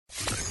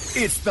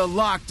It's the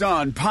Locked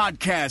On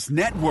Podcast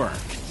Network,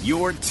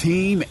 your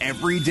team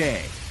every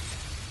day.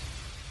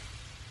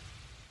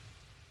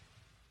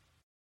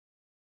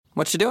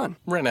 What you doing?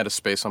 Ran out of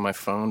space on my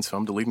phone, so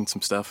I'm deleting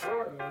some stuff.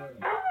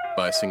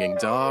 Bye, singing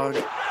dog.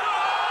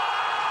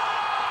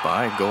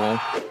 Bye, goal.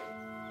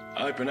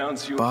 I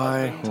pronounce you.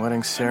 Bye,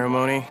 wedding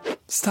ceremony.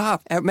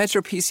 Stop. At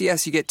Metro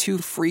PCS, you get 2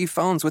 free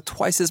phones with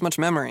twice as much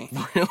memory.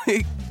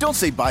 Really? Don't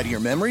say bye to your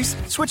memories.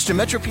 Switch to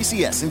Metro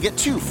PCS and get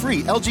 2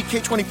 free LG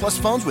K20 Plus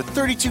phones with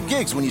 32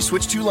 gigs when you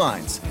switch 2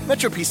 lines.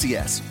 Metro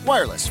PCS.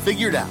 Wireless.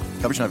 Figured out.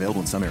 Coverage not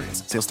available in some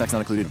areas. Sales tax not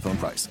included in phone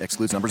price.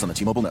 Excludes numbers on the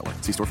T-Mobile network.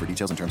 See store for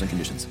details and terms and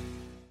conditions.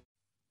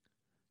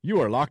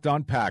 You are Locked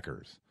On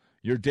Packers,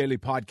 your daily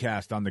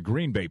podcast on the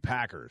Green Bay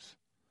Packers.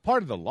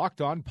 Part of the Locked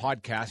On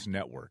Podcast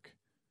Network.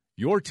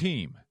 Your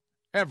team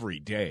every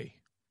day.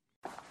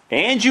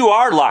 And you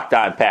are Locked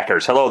On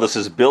Packers. Hello, this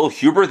is Bill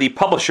Huber, the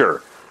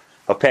publisher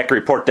of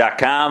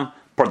PackerReport.com,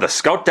 part of the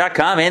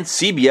Scout.com and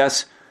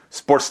CBS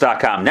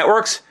Sports.com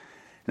networks.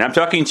 And I'm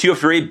talking to you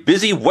after a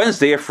busy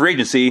Wednesday of free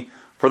agency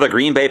for the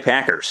Green Bay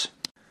Packers.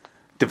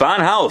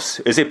 Davon House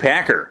is a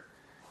Packer.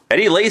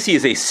 Eddie Lacy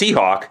is a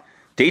Seahawk.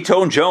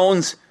 Datone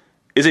Jones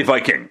is a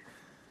Viking.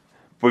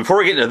 But before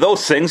we get into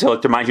those things, I'd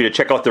like to remind you to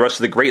check out the rest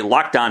of the great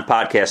Locked On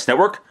Podcast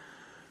Network,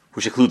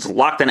 which includes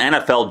Locked On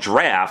NFL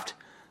Draft,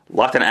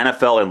 Locked On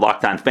NFL, and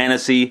Locked On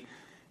Fantasy.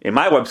 In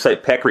my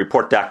website,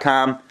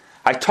 PackerReport.com,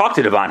 I talked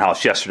to Davon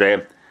House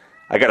yesterday.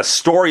 I got a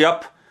story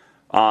up,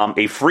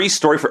 a free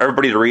story for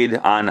everybody to read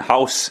on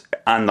House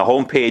on the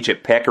homepage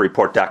at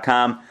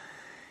PackerReport.com.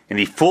 And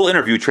the full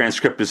interview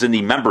transcript is in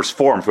the members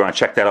forum if you want to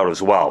check that out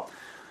as well.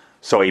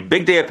 So a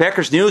big day of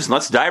Packers news, and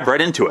let's dive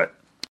right into it.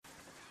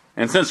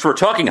 And since we're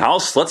talking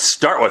House, let's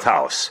start with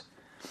House.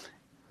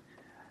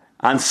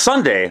 On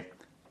Sunday,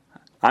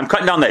 I'm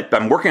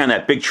working on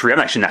that big tree. I'm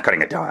actually not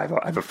cutting it down.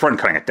 I have a friend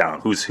cutting it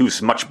down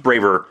who's much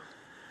braver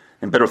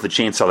and better with the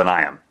chainsaw than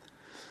I am.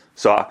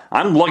 So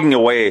I'm lugging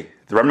away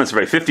the remnants of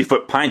a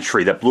 50-foot pine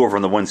tree that blew over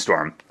in the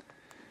windstorm.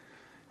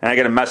 And I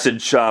get a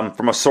message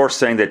from a source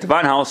saying that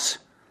Davon House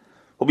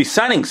will be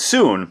signing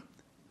soon,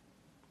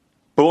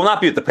 but will not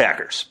be with the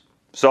Packers.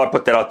 So I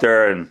put that out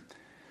there, and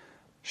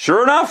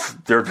sure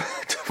enough,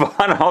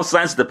 Davon House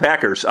signs with the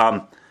Packers.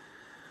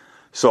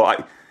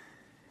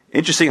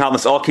 Interesting how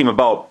this all came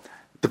about.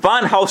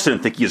 Davon House didn't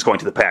think he was going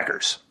to the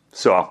Packers.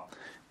 So,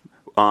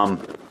 in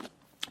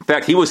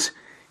fact,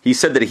 he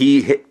said that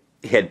he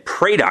had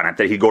prayed on it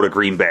that he'd go to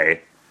Green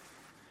Bay.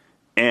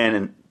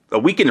 And a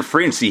week into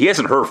free agency, he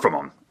hasn't heard from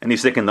him. And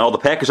he's thinking, no, the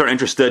Packers aren't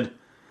interested.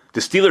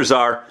 The Steelers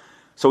are.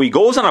 So he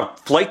goes on a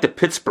flight to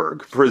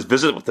Pittsburgh for his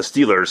visit with the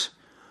Steelers,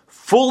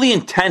 fully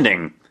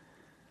intending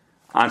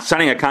on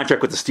signing a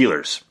contract with the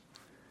Steelers.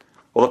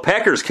 Well, the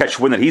Packers catch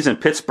wind that he's in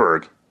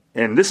Pittsburgh.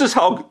 And this is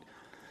not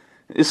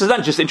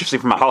just interesting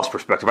from a House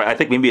perspective. I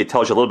think maybe it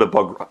tells you a little bit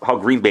about how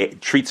Green Bay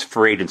treats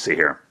free agency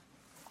here.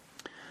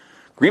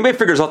 Green Bay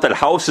figures out that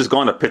House has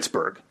gone to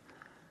Pittsburgh.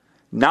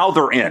 Now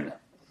they're in.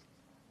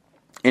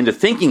 And the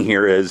thinking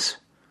here is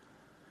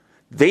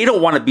they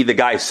don't want to be the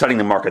guy setting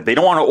the market. They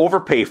don't want to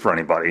overpay for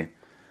anybody.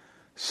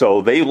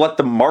 So they let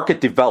the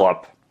market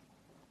develop.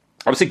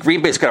 Obviously,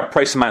 Green Bay's got a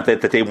price amount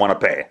that they want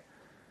to pay.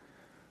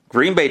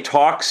 Green Bay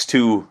talks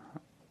to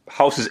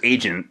House's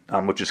agent,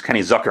 which is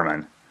Kenny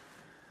Zuckerman,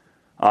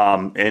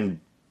 and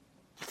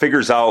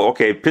figures out,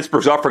 okay,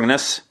 Pittsburgh's offering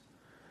this.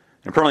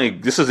 And apparently,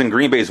 this is in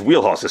Green Bay's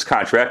wheelhouse, this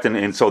contract,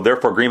 and so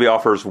therefore Green Bay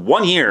offers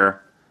 1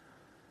 year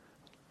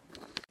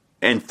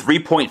and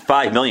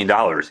 $3.5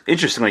 million.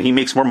 Interestingly, he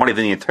makes more money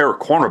than the entire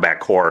cornerback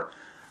core,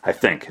 I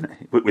think,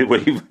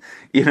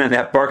 even in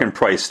that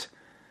bargain-priced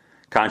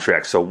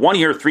contract. So 1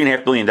 year,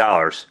 $3.5 million.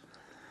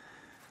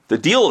 The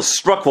deal is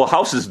struck while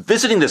House is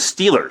visiting the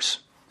Steelers.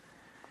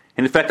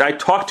 And in fact, I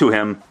talked to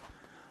him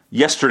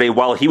yesterday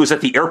while he was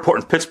at the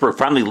airport in Pittsburgh,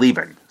 finally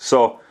leaving.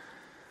 So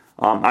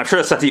I'm sure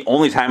that's not the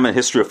only time in the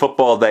history of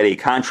football that a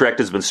contract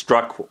has been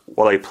struck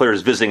while a player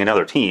is visiting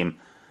another team.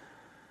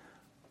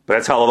 But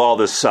that's how all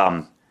this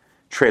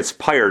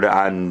transpired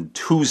on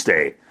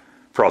Tuesday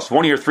for House.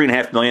 1 year,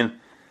 $3.5 million.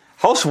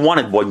 House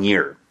wanted 1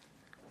 year.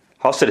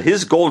 House said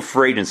his goal in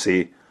free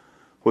agency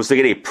was to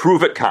get a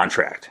prove-it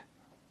contract,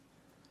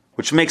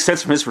 which makes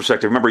sense from his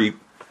perspective. Remember,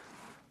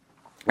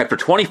 after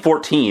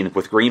 2014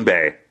 with Green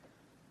Bay,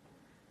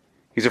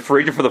 he's a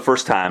free agent for the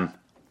first time.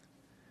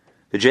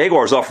 The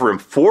Jaguars offer him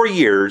 4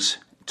 years,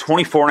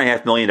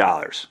 $24.5 million.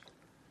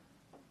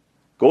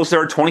 Goes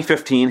there in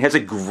 2015, has a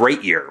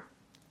great year.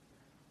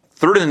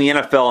 Third in the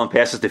NFL in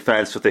passes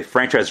defense with a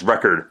franchise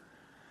record,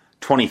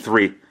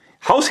 23.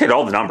 House had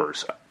all the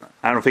numbers.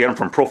 I don't know if he got them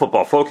from Pro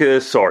Football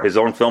Focus or his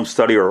own film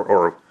study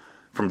or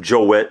from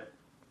Joe Witt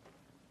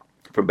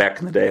from back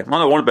in the day.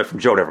 Well, I wanted to bet from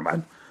Joe, never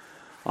mind.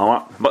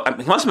 But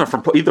he must have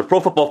been from either Pro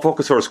Football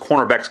Focus or his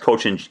cornerbacks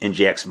coach in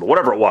Jacksonville,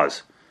 whatever it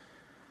was.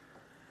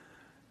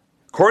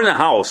 According to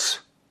House,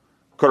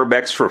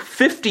 quarterbacks for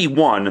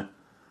 51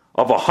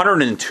 of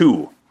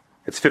 102.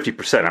 It's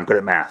 50%. I'm good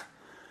at math.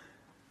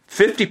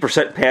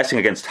 50% passing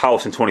against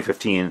House in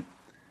 2015.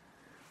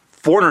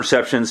 4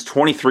 interceptions,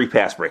 23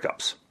 pass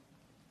breakups.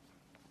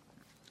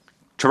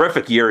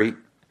 terrific year.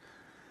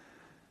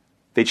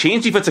 They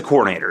changed defensive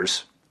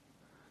coordinators.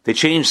 They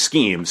changed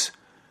schemes.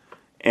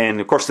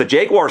 And, of course, the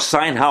Jaguars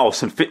signed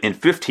House in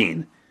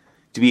 15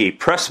 to be a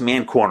press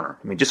man corner.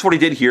 I mean, just what he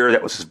did here,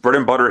 that was his bread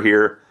and butter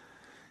here.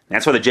 And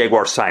that's why the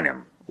Jaguars signed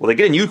him. Well, they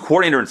get a new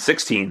coordinator in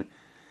 16,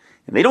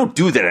 and they don't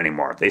do that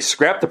anymore. They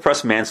scrap the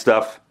press man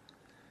stuff.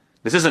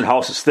 This isn't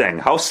House's thing.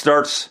 House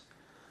starts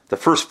the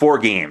first 4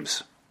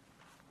 games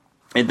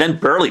and then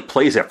barely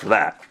plays after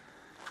that.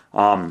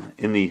 I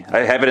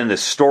have it in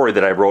this story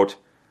that I wrote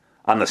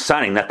on the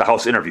signing, not the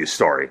House interview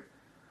story,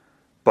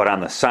 but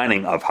on the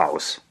signing of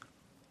House.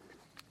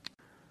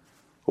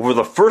 Over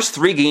the first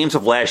 3 games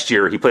of last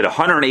year, he played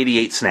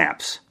 188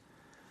 snaps.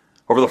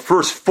 Over the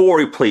first 4,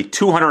 he played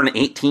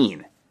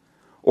 218.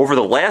 Over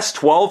the last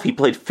 12, he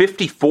played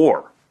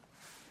 54.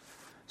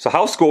 So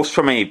House goes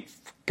from a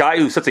guy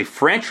who sets a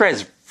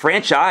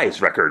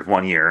franchise record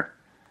one year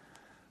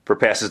for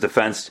passes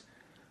defense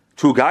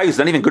to a guy who's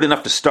not even good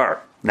enough to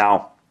start.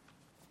 Now,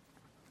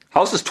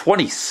 House is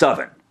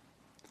 27.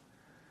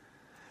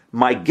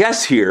 My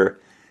guess here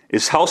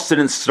is House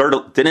didn't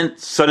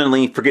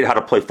suddenly forget how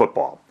to play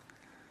football.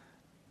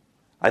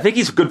 I think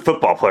he's a good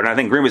football player, and I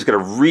think Green Bay's got a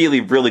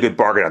really, really good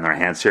bargain on their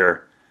hands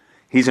here.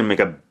 He's going to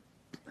make I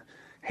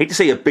hate to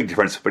say a big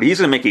difference, but he's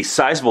going to make a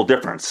sizable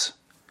difference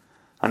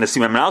on this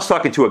team. I mean, I was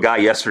talking to a guy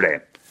yesterday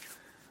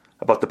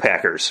about the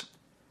Packers,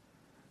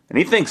 and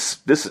he thinks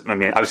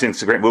obviously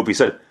it's a great move. He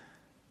said,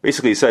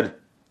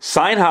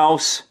 sign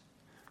House,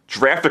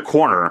 draft a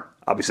corner.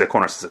 Obviously, a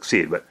corner has to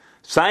succeed, but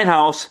sign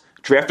House,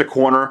 draft a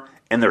corner,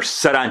 and they're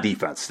set on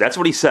defense. That's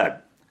what he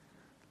said.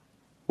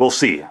 We'll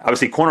see.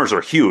 Obviously, corners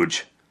are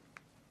huge.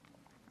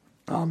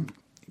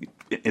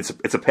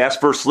 It's a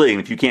pass-first league,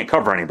 and if you can't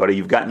cover anybody,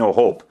 you've got no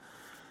hope.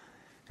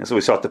 That's what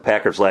we saw with the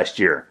Packers last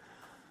year.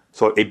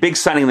 So a big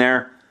signing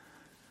there.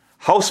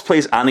 House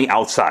plays on the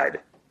outside.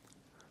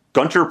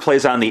 Gunter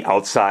plays on the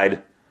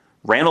outside.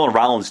 Randall and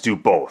Rollins do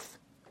both.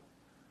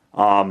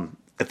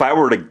 If I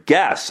were to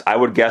guess, I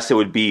would guess it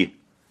would be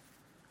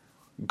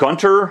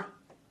Gunter,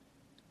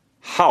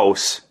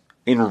 House,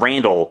 and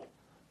Randall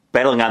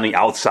battling on the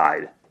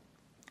outside.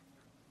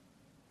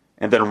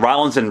 And then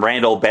Rollins and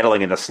Randall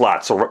battling in the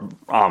slot. So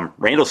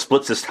Randall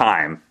splits his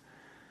time.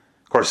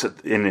 Of course,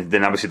 and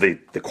then obviously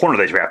the corner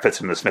they draft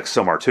fits in this mix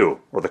somewhere too.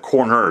 Or the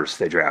corners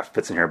they draft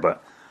fits in here.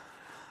 But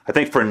I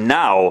think for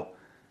now,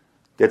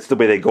 that's the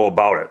way they go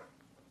about it.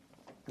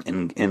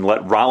 And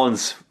let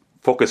Rollins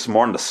focus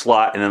more on the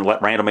slot, and then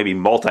let Randall maybe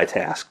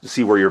multitask to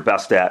see where you're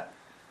best at.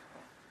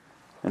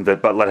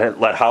 But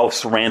let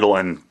House, Randall,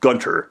 and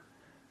Gunter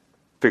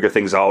figure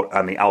things out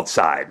on the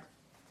outside.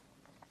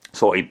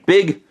 So a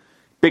big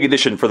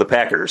addition for the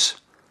Packers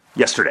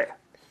yesterday.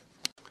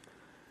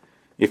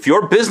 If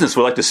your business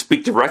would like to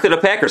speak directly to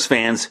Packers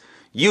fans,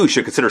 you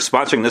should consider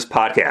sponsoring this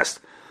podcast.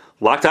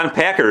 Locked On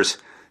Packers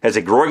has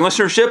a growing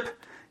listenership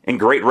and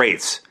great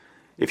rates.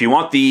 If you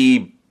want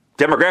the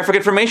demographic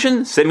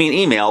information, send me an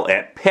email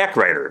at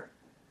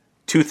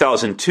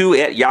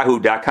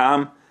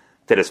packwriter2002@yahoo.com.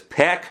 That is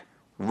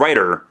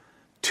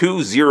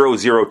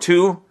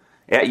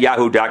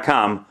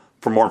packwriter2002@yahoo.com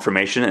for more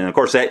information. And of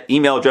course, that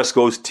email address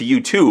goes to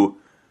you too.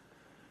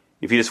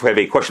 If you just have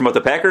a question about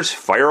the Packers,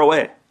 fire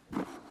away.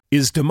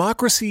 Is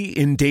democracy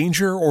in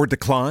danger or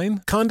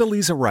decline?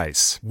 Condoleezza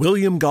Rice,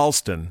 William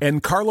Galston,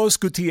 and Carlos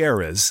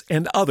Gutierrez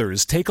and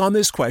others take on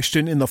this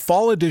question in the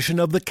fall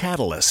edition of The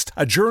Catalyst,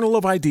 a journal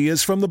of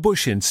ideas from the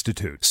Bush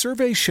Institute.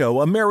 Surveys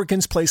show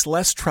Americans place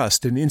less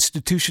trust in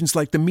institutions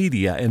like the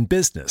media and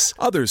business.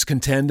 Others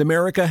contend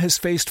America has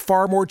faced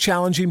far more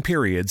challenging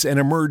periods and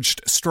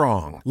emerged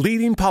strong.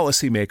 Leading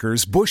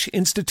policymakers, Bush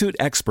Institute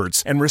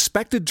experts, and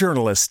respected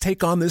journalists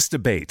take on this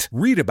debate.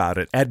 Read about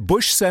it at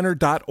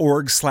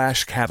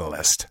bushcenter.org/catalyst.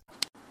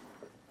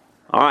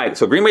 All right,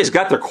 so Green Bay's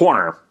got their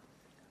corner.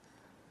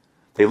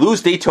 They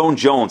lose Datone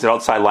Jones at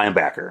outside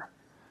linebacker.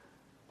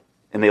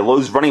 And they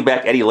lose running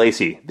back Eddie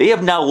Lacy. They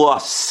have now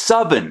lost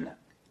 7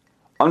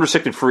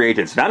 unrestricted free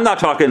agents. And I'm not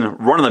talking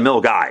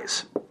run-of-the-mill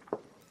guys.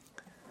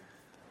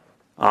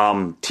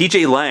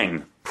 TJ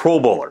Lang, Pro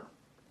Bowler.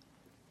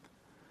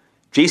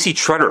 J.C.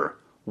 Treader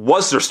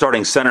was their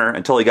starting center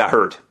until he got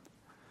hurt.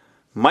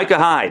 Micah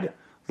Hyde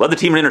led the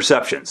team in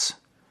interceptions.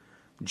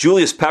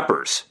 Julius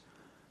Peppers,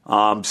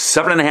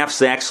 7.5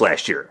 sacks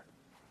last year.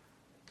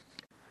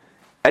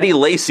 Eddie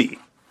Lacy,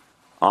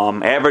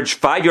 averaged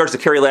 5 yards to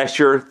carry last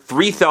year,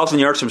 3,000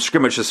 yards from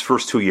scrimmage his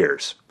first 2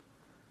 years.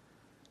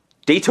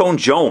 Datone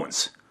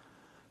Jones,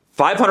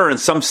 500 and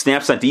some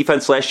snaps on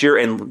defense last year,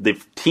 and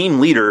the team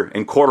leader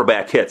in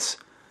quarterback hits.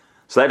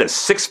 So that is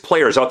 6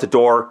 players out the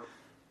door.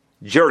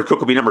 Jared Cook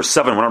will be number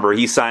 7 whenever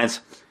he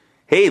signs.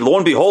 Hey, lo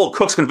and behold,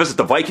 Cook's going to visit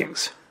the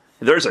Vikings.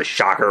 There's a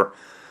shocker.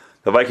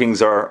 The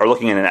Vikings are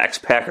looking at an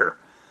ex-Packer.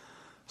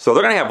 So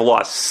they're going to have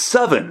lost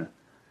 7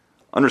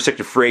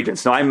 unrestricted free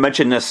agents. Now, I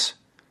mentioned this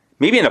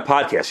maybe in a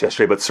podcast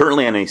yesterday, but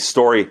certainly in a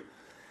story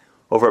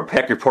over at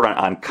Pack Report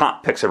on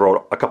comp picks I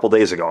wrote a couple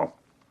days ago.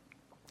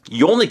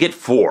 You only get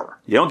 4.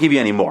 They don't give you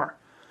any more.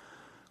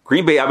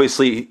 Green Bay,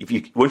 obviously,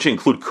 once you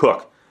include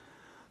Cook,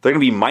 they're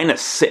going to be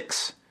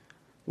 -6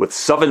 with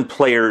 7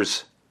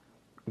 players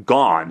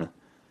gone,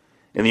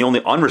 and the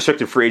only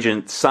unrestricted free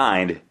agent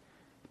signed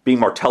being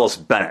Martellus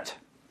Bennett.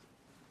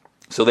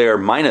 So they are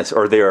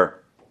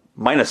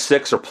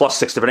 -6 or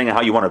 +6, depending on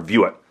how you want to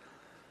view it.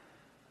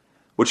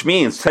 Which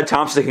means Ted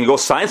Thompson can go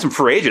sign some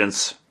free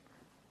agents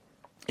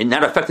and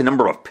not affect the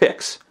number of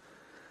picks.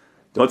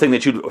 The only thing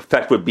that you'd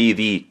affect would be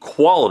the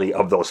quality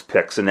of those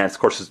picks, and that's,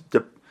 of course,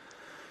 you're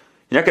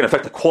not going to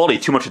affect the quality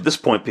too much at this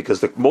point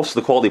because most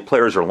of the quality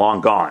players are long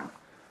gone.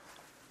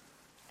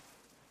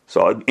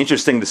 So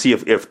interesting to see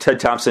if Ted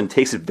Thompson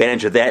takes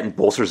advantage of that and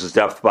bolsters his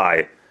depth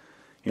by,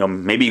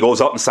 maybe he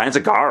goes out and signs a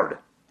guard,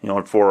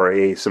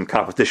 for some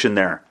competition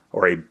there,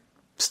 or a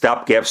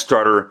stopgap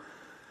starter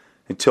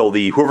until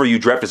whoever you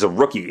draft as a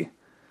rookie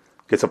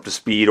gets up to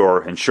speed,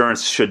 or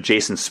insurance should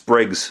Jason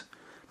Spriggs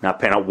not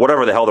pan out,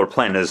 whatever the hell their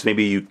plan is.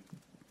 Maybe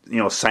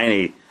you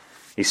sign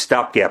a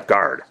stopgap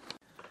guard.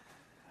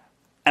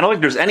 I don't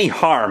think there's any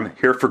harm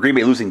here for Green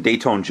Bay losing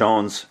Datone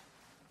Jones,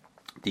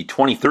 the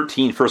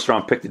 2013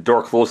 first-round pick. The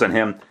door closed on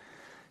him.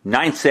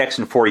 9 sacks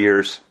in 4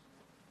 years.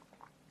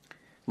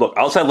 Look,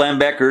 outside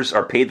linebackers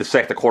are paid to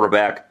sack the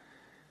quarterback.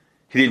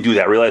 He didn't do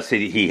that. I realized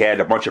he had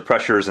a bunch of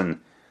pressures, and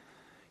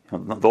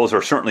those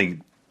are certainly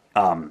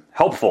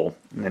helpful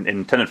and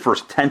intended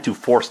first tend to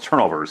force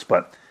turnovers.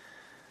 But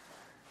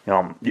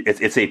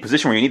it's a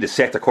position where you need to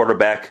sack the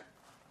quarterback.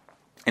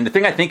 And the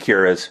thing I think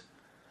here is,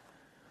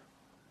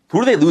 who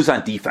do they lose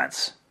on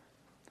defense?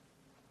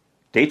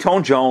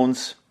 Datone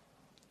Jones,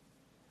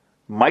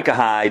 Micah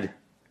Hyde,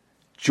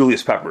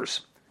 Julius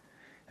Peppers.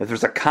 If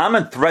there's a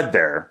common thread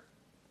there,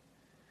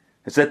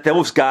 it's that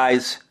those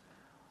guys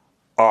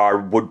are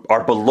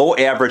below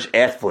average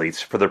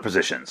athletes for their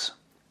positions.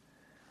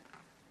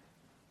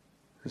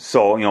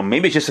 So,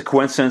 maybe it's just a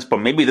coincidence, but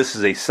maybe this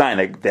is a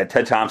sign that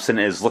Ted Thompson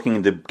is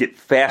looking to get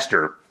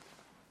faster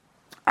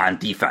on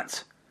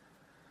defense.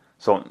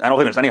 So I don't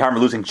think there's any harm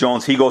in losing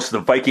Jones. He goes to the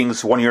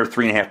Vikings, 1 year,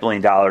 $3.5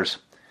 million.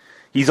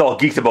 He's all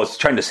geeked about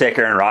trying to sack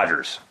Aaron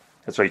Rodgers.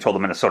 That's what he told the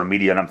Minnesota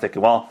media, and I'm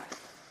thinking, well,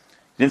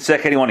 he didn't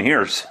sack anyone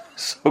here,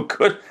 so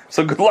good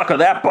luck with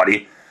that,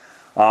 buddy.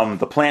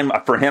 The plan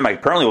for him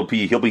apparently will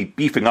be he'll be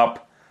beefing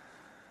up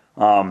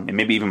and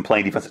maybe even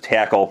playing defensive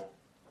tackle.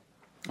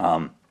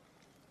 Probably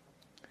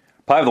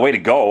the way to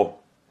go.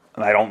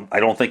 I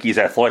don't think he's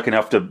athletic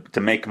enough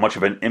to make much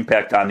of an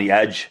impact on the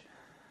edge.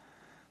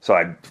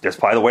 So that's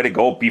probably the way to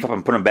go. Beef up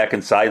and put him back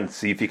inside and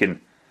see if he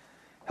can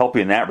help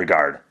you in that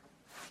regard.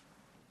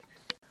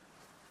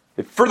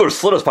 It further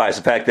solidifies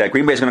the fact that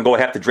Green Bay is going to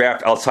have to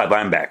draft outside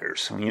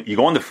linebackers. You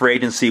go into free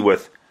agency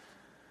with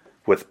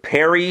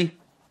Perry,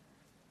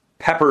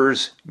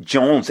 Peppers,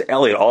 Jones,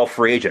 Elliott, all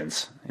free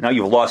agents. And now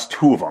you've lost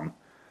 2 of them.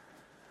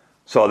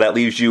 So that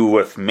leaves you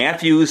with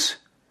Matthews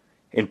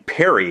and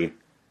Perry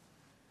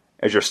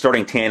as your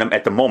starting tandem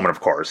at the moment,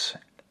 of course.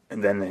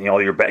 And then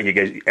you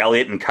get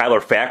Elliott and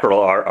Kyler Fackrell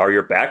are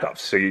your backups.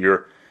 So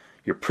you're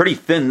pretty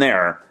thin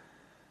there.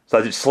 So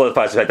that just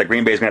solidifies the fact that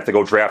Green Bay is going to have to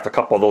go draft a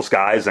couple of those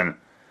guys. And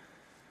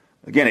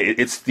again,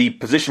 it's the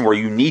position where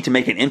you need to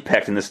make an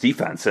impact in this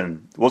defense.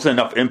 And there wasn't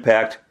enough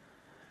impact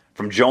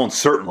from Jones,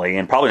 certainly,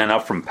 and probably not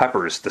enough from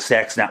Peppers, the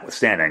sacks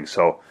notwithstanding.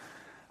 So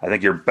I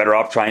think you're better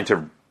off trying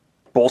to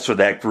bolster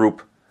that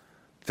group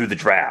through the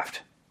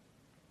draft.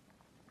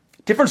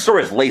 Different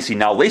story with Lacy.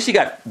 Now, Lacy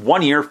got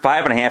 1 year,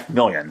 $5.5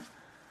 million.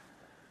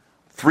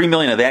 $3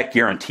 million of that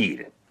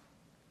guaranteed.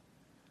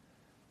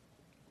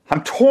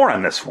 I'm torn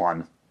on this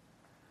one.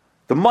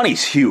 The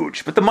money's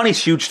huge, but the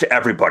money's huge to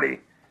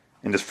everybody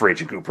in this free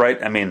agent group, right?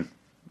 I mean,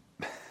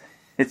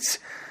 it's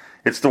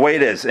the way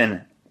it is.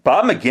 And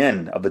Bob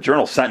McGinn of the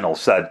Journal-Sentinel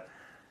said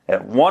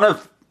at one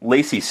of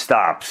Lacy's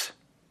stops,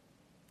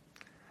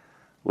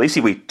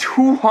 Lacy weighed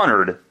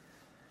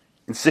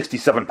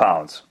 267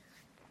 pounds.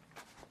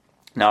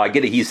 Now, I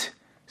get it. He's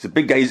a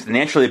big guy. He's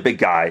naturally a big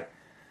guy.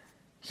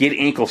 He had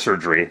ankle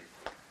surgery.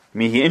 I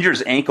mean, he injured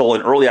his ankle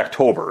in early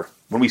October.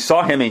 When we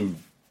saw him in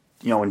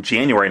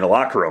January in the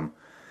locker room,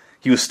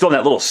 he was still in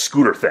that little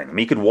scooter thing. I mean,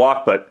 he could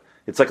walk, but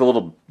it's like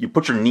you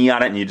put your knee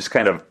on it and you just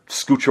kind of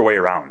scoot your way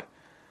around.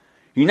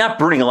 You're not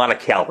burning a lot of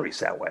calories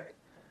that way.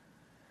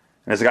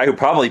 And as a guy who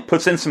probably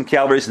puts in some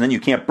calories and then you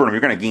can't burn them,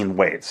 you're going to gain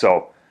weight.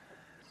 So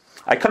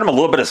I cut him a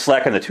little bit of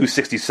slack on the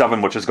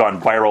 267, which has gone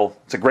viral.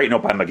 It's a great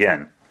note by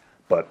McGinn.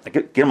 But I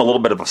get him a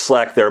little bit of a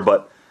slack there,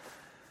 but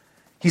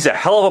he's a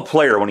hell of a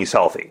player when he's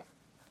healthy.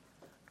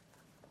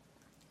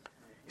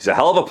 He's a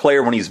hell of a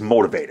player when he's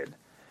motivated.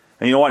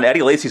 And you know what?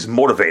 Eddie Lacy's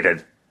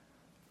motivated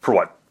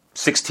for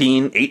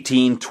 16,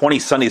 18, 20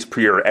 Sundays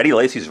per year. Eddie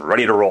Lacy's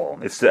ready to roll.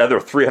 It's the other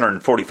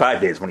 345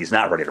 days when he's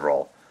not ready to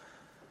roll.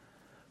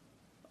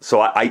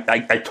 So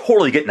I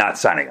totally get not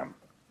signing him.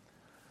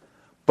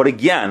 But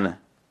again,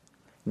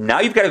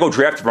 now you've got to go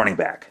draft a running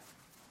back.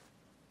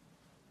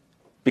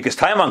 Because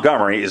Ty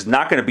Montgomery is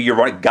not going to be your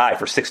running guy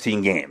for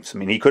 16 games. I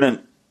mean, he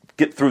couldn't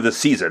get through the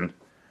season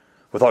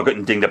without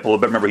getting dinged up a little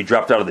bit. Remember, he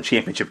dropped out of the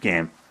championship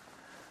game.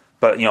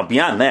 But,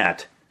 beyond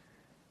that,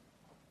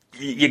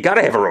 you got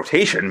to have a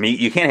rotation. I mean,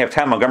 you can't have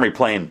Ty Montgomery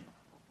playing,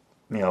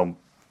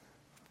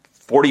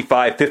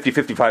 45, 50,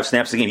 55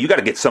 snaps a game. You got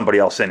to get somebody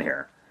else in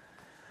here.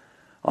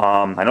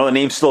 I know the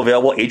name's still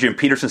available. Adrian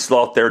Peterson's still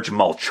out there.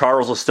 Jamal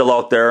Charles is still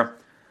out there.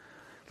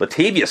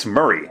 Latavius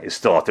Murray is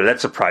still out there.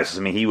 That surprises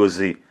me. He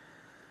was a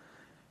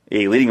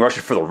leading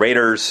rusher for the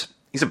Raiders.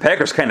 He's a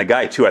Packers kind of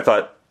guy, too.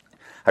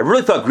 I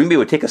really thought Green Bay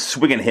would take a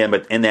swing at him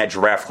in that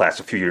draft class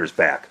a few years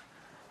back.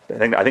 I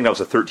think that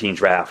was a 13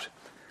 draft.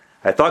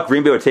 I thought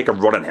Green Bay would take a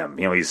run on him.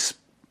 He's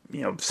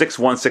 6'1",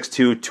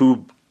 6'2",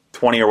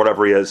 220 or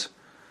whatever he is.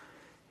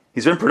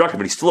 He's been productive,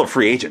 but he's still a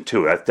free agent,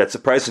 too. That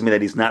surprises me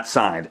that he's not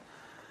signed.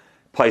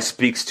 Probably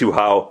speaks to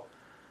how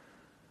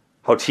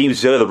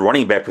teams do the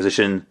running back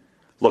position.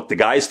 Look, the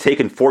guy's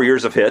taken 4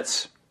 years of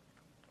hits.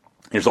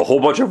 There's a whole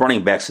bunch of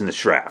running backs in this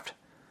draft.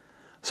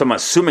 So I'm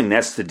assuming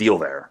that's the deal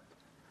there.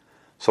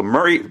 So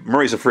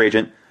Murray's a free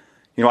agent.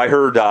 I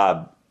heard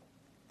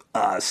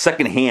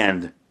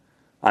secondhand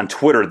on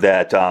Twitter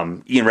that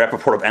Ian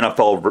Rappaport of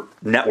NFL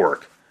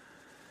Network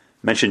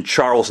mentioned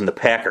Charles and the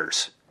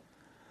Packers.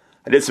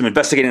 I did some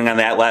investigating on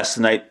that last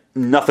night.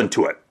 Nothing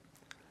to it.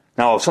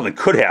 Now, something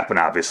could happen,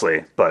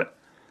 obviously, but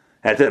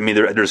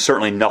there's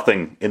certainly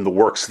nothing in the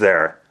works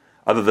there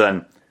other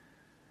than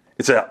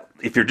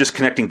if you're just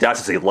connecting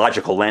dots, it's a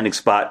logical landing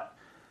spot.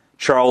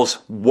 Charles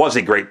was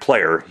a great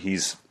player.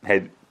 He's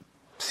had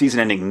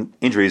season-ending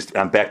injuries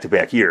on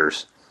back-to-back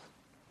years.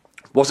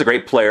 Was a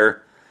great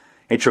player,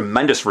 a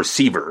tremendous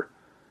receiver.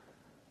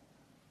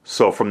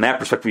 So from that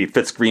perspective, he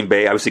fits Green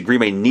Bay. Obviously, Green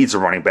Bay needs a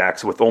running back.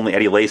 So with only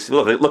Eddie Lacy.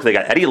 Look, they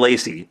got Eddie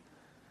Lacy,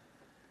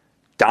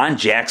 Don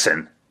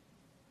Jackson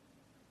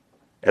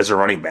as their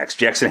running backs.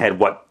 Jackson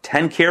had,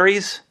 10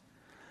 carries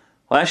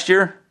last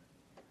year?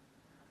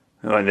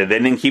 And they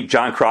didn't keep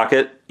John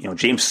Crockett.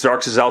 James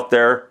Starks is out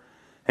there.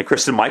 And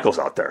Kristen Michael's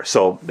out there.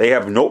 So they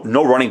have no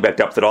running back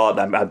depth at all.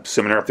 I'm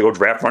assuming they have to go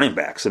draft running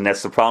backs. And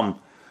that's the problem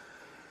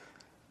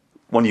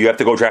when you have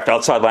to go draft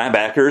outside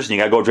linebackers and you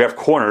got to go draft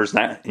corners,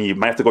 and you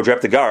might have to go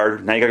draft the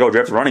guard. Now you got to go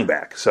draft the running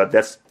back. So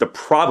that's the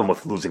problem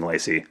with losing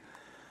Lacy.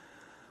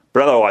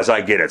 But otherwise,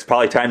 I get it. It's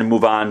probably time to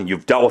move on.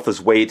 You've dealt with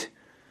his weight.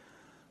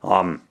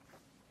 You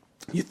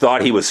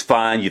thought he was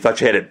fine. You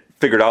thought you had it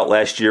figured out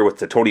last year with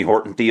the Tony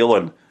Horton deal.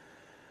 And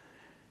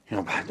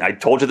I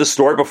told you this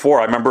story before.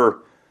 I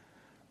remember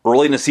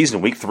early in the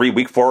season, week 3,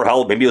 week 4,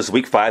 hell, maybe it was a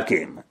week 5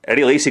 game.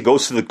 Eddie Lacy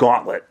goes through the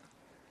gauntlet,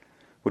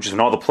 which is when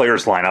all the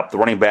players line up. The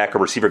running back or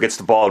receiver gets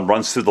the ball and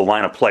runs through the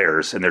line of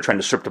players, and they're trying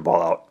to strip the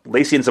ball out.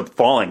 Lacy ends up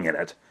falling in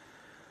it.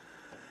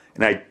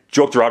 And I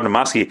joked around to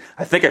Mosky,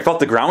 I think I felt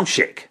the ground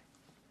shake.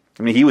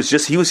 He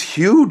was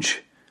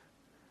huge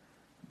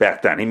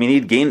back then.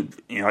 He'd gained,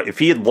 if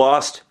he had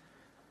lost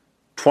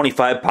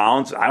 25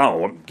 pounds, I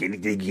don't know,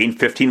 he gained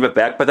 15 of it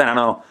back, but then I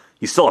don't know,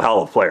 he's still a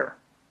hell of a player.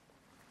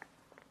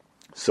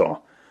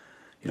 So,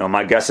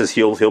 my guess is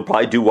he'll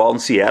probably do well in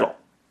Seattle.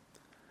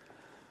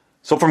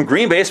 So from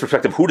Green Bay's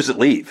perspective, who does it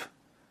leave?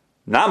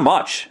 Not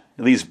much.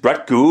 It leaves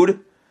Brett Good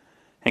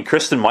and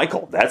Kristen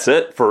Michael. That's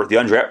it for the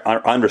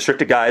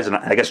unrestricted guys. And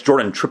I guess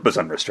Jordan Tripp is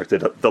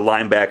unrestricted, the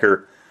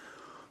linebacker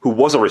who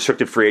was a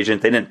restricted free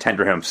agent. They didn't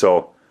tender him.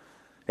 So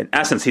in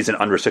essence, he's an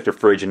unrestricted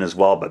free agent as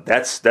well. But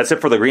that's it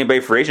for the Green Bay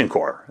free agent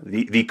core.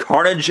 The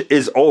carnage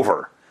is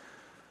over.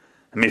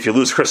 If you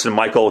lose Kristen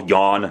Michael,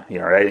 yawn.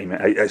 Right?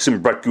 I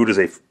assume Brett Good is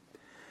a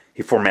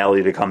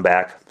formality to come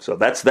back. So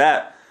that's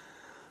that.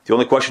 The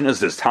only question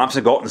is, does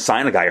Thompson go out and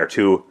sign a guy or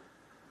two?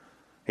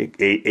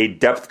 A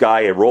depth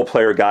guy, a role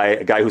player guy,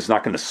 a guy who's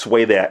not going to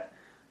sway that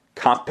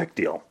comp pick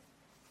deal.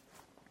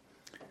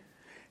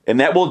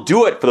 And that will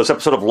do it for this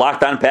episode of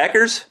Locked On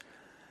Packers.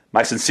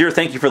 My sincere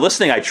thank you for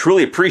listening. I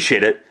truly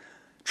appreciate it.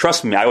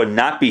 Trust me, I would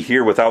not be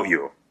here without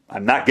you.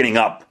 I'm not getting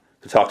up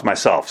to talk to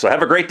myself. So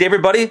have a great day,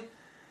 everybody,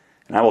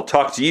 and I will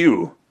talk to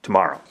you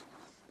tomorrow.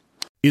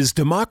 Is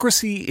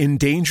democracy in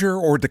danger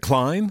or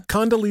decline?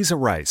 Condoleezza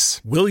Rice,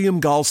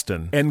 William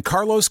Galston, and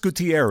Carlos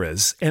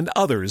Gutierrez and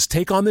others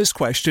take on this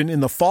question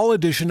in the fall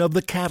edition of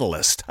The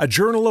Catalyst, a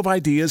journal of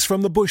ideas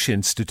from the Bush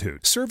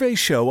Institute. Surveys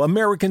show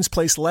Americans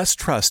place less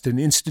trust in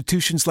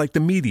institutions like the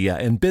media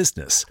and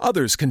business.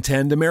 Others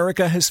contend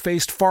America has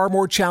faced far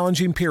more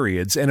challenging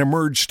periods and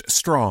emerged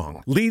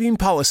strong. Leading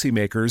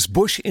policymakers,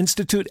 Bush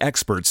Institute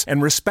experts,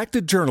 and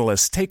respected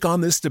journalists take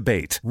on this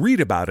debate. Read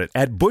about it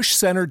at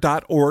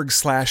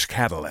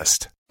bushcenter.org/catalyst.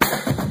 Thanks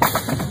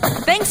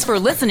for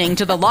listening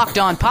to the Locked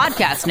On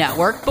Podcast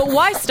Network, but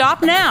why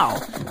stop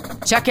now?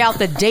 Check out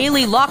the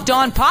daily Locked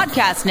On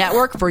Podcast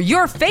Network for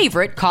your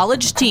favorite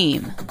college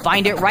team.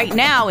 Find it right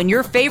now in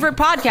your favorite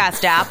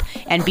podcast app,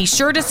 and be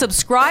sure to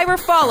subscribe or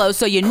follow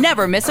so you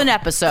never miss an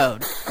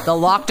episode. The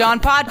Locked On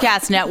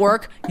Podcast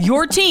Network,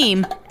 your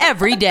team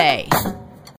every day.